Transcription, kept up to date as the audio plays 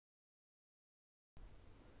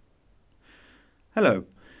Hello,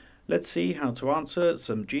 let's see how to answer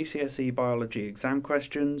some GCSE Biology exam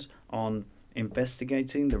questions on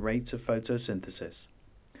investigating the rate of photosynthesis.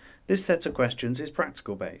 This set of questions is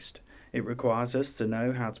practical based. It requires us to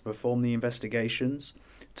know how to perform the investigations,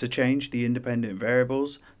 to change the independent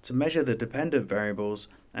variables, to measure the dependent variables,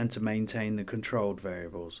 and to maintain the controlled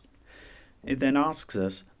variables. It then asks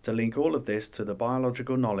us to link all of this to the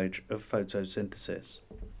biological knowledge of photosynthesis.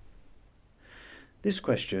 This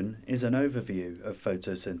question is an overview of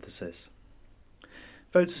photosynthesis.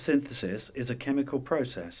 Photosynthesis is a chemical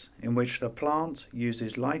process in which the plant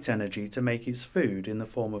uses light energy to make its food in the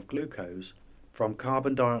form of glucose from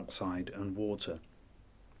carbon dioxide and water.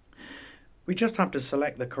 We just have to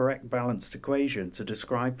select the correct balanced equation to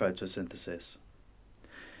describe photosynthesis.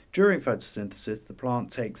 During photosynthesis, the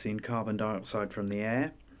plant takes in carbon dioxide from the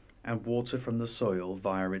air and water from the soil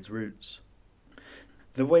via its roots.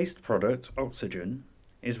 The waste product, oxygen,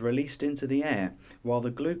 is released into the air, while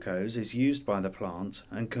the glucose is used by the plant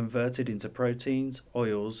and converted into proteins,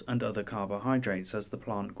 oils and other carbohydrates as the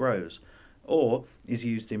plant grows, or is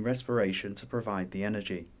used in respiration to provide the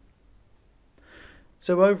energy.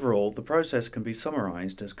 So overall, the process can be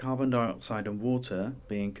summarised as carbon dioxide and water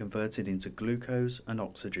being converted into glucose and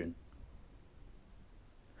oxygen.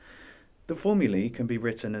 The formulae can be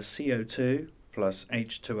written as CO2 plus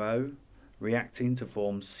H2O reacting to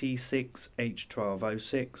form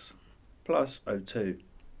C6H12O6 plus O2.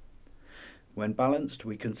 When balanced,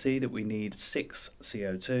 we can see that we need 6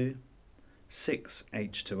 CO2, 6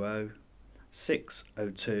 H2O, 6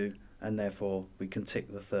 O2, and therefore we can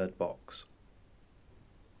tick the third box.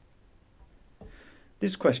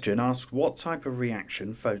 This question asks what type of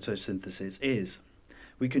reaction photosynthesis is.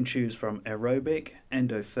 We can choose from aerobic,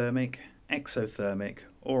 endothermic, exothermic,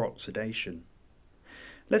 or oxidation.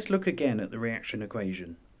 Let's look again at the reaction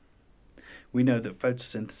equation. We know that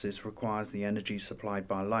photosynthesis requires the energy supplied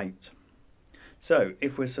by light. So,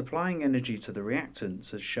 if we're supplying energy to the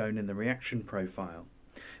reactants as shown in the reaction profile,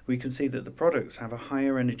 we can see that the products have a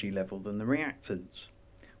higher energy level than the reactants,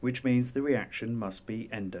 which means the reaction must be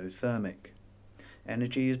endothermic.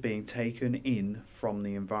 Energy is being taken in from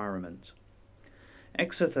the environment.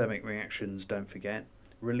 Exothermic reactions, don't forget,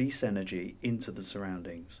 release energy into the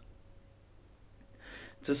surroundings.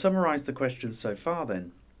 To summarise the questions so far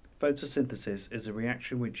then, photosynthesis is a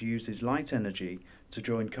reaction which uses light energy to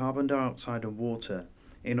join carbon dioxide and water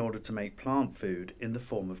in order to make plant food in the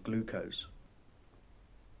form of glucose.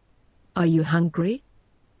 Are you hungry?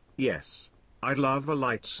 Yes, I love a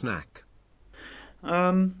light snack.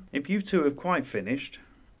 If you two have quite finished,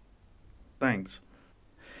 thanks.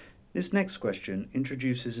 This next question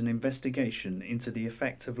introduces an investigation into the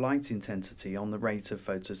effect of light intensity on the rate of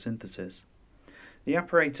photosynthesis. The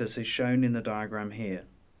apparatus is shown in the diagram here.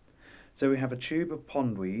 So we have a tube of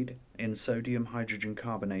pondweed in sodium hydrogen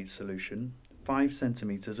carbonate solution 5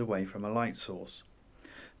 centimeters away from a light source.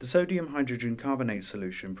 The sodium hydrogen carbonate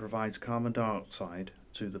solution provides carbon dioxide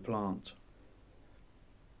to the plant.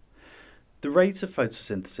 The rate of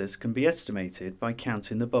photosynthesis can be estimated by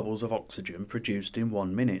counting the bubbles of oxygen produced in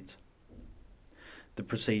 1 minute. The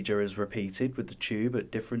procedure is repeated with the tube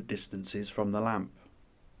at different distances from the lamp.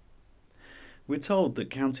 We're told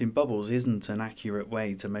that counting bubbles isn't an accurate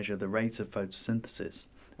way to measure the rate of photosynthesis,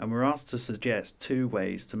 and we're asked to suggest 2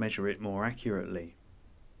 ways to measure it more accurately.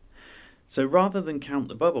 So rather than count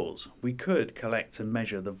the bubbles, we could collect and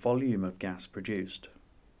measure the volume of gas produced.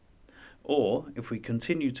 Or, if we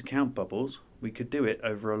continue to count bubbles, we could do it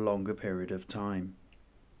over a longer period of time.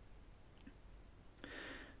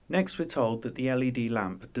 Next, we're told that the LED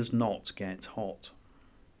lamp does not get hot.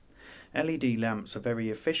 LED lamps are very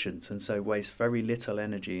efficient and so waste very little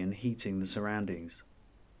energy in heating the surroundings.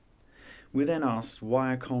 We're then asked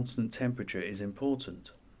why a constant temperature is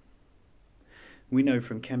important. We know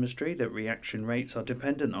from chemistry that reaction rates are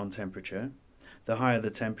dependent on temperature. The higher the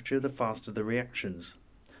temperature, the faster the reactions.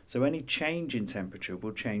 So any change in temperature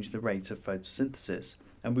will change the rate of photosynthesis,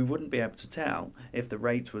 and we wouldn't be able to tell if the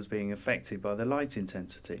rate was being affected by the light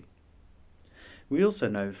intensity. We also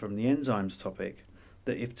know from the enzymes topic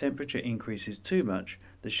that if temperature increases too much,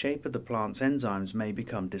 the shape of the plant's enzymes may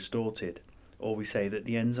become distorted, or we say that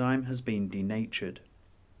the enzyme has been denatured.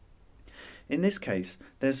 In this case,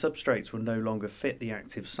 their substrates will no longer fit the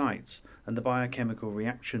active sites, and the biochemical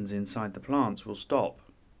reactions inside the plants will stop.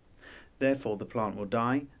 Therefore, the plant will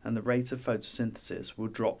die, and the rate of photosynthesis will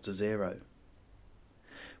drop to 0.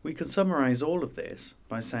 We can summarise all of this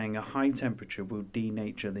by saying a high temperature will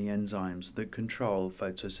denature the enzymes that control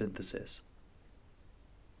photosynthesis.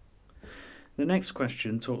 The next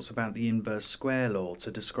question talks about the inverse square law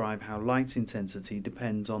to describe how light intensity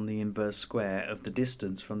depends on the inverse square of the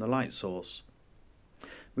distance from the light source.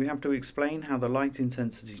 We have to explain how the light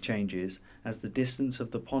intensity changes as the distance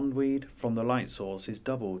of the pondweed from the light source is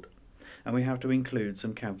doubled, and we have to include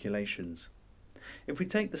some calculations. If we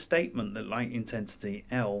take the statement that light intensity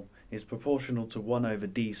L is proportional to 1 over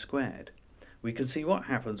d squared, we can see what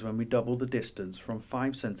happens when we double the distance from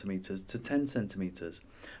 5 centimeters to 10 centimeters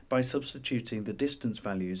by substituting the distance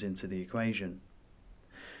values into the equation.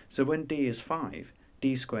 So when d is 5,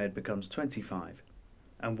 d squared becomes 25,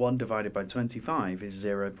 and 1 divided by 25 is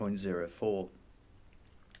 0.04.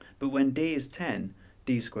 But when d is 10,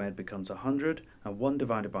 d squared becomes 100, and 1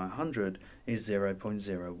 divided by 100 is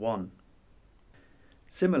 0.01.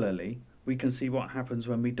 Similarly, we can see what happens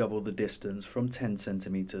when we double the distance from 10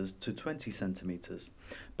 centimeters to 20 centimeters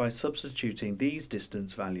by substituting these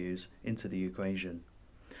distance values into the equation.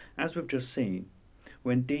 As we've just seen,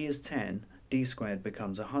 when d is 10, d squared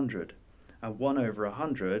becomes 100, and 1 over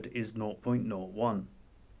 100 is 0.01.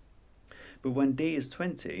 But when d is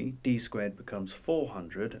 20, d squared becomes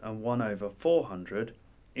 400, and 1 over 400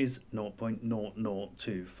 is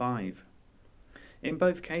 0.0025. In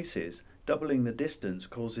both cases, doubling the distance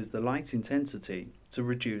causes the light intensity to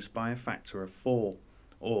reduce by a factor of 4,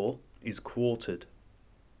 or is quartered.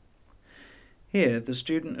 Here, the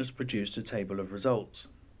student has produced a table of results.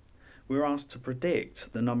 We're asked to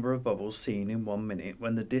predict the number of bubbles seen in 1 minute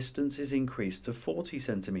when the distance is increased to 40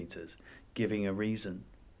 centimeters, giving a reason.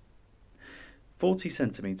 40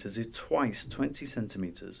 centimeters is twice 20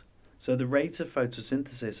 centimeters, so the rate of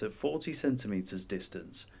photosynthesis at 40 centimeters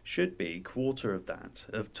distance should be quarter of that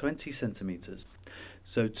of 20 centimeters.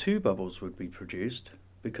 So 2 bubbles would be produced,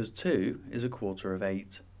 because 2 is a quarter of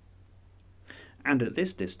 8. And at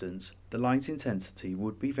this distance, the light intensity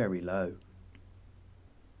would be very low.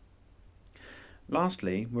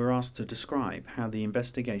 Lastly, we're asked to describe how the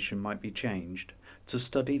investigation might be changed to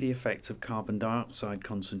study the effect of carbon dioxide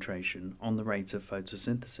concentration on the rate of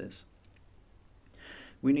photosynthesis.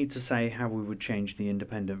 We need to say how we would change the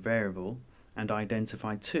independent variable and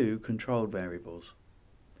identify 2 controlled variables.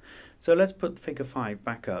 So let's put figure 5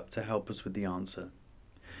 back up to help us with the answer.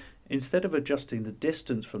 Instead of adjusting the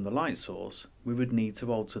distance from the light source, we would need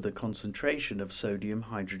to alter the concentration of sodium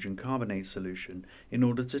hydrogen carbonate solution in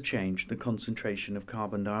order to change the concentration of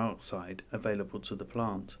carbon dioxide available to the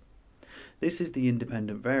plant. This is the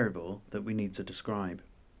independent variable that we need to describe.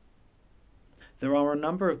 There are a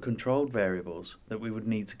number of controlled variables that we would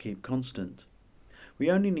need to keep constant. We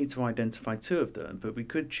only need to identify 2 of them, but we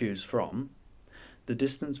could choose from the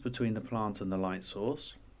distance between the plant and the light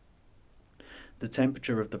source, the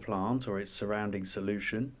temperature of the plant or its surrounding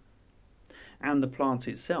solution, and the plant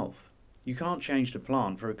itself. You can't change the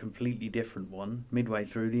plant for a completely different one midway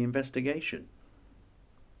through the investigation.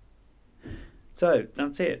 So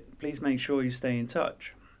that's it. Please make sure you stay in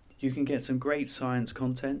touch. You can get some great science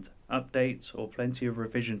content, updates or plenty of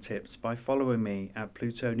revision tips by following me at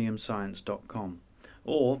plutoniumscience.com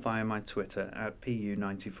or via my Twitter at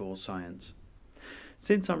PU94Science.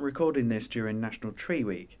 Since I'm recording this during National Tree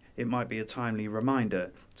Week, it might be a timely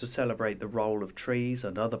reminder to celebrate the role of trees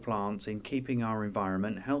and other plants in keeping our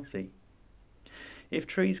environment healthy. If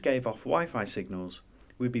trees gave off Wi-Fi signals,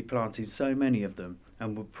 we'd be planting so many of them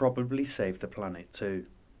and would probably save the planet too.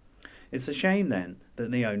 It's a shame then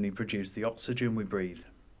that they only produce the oxygen we breathe.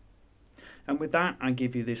 And with that, I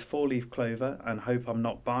give you this 4-leaf clover and hope I'm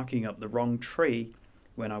not barking up the wrong tree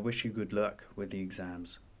when I wish you good luck with the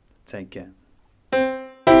exams. Take care.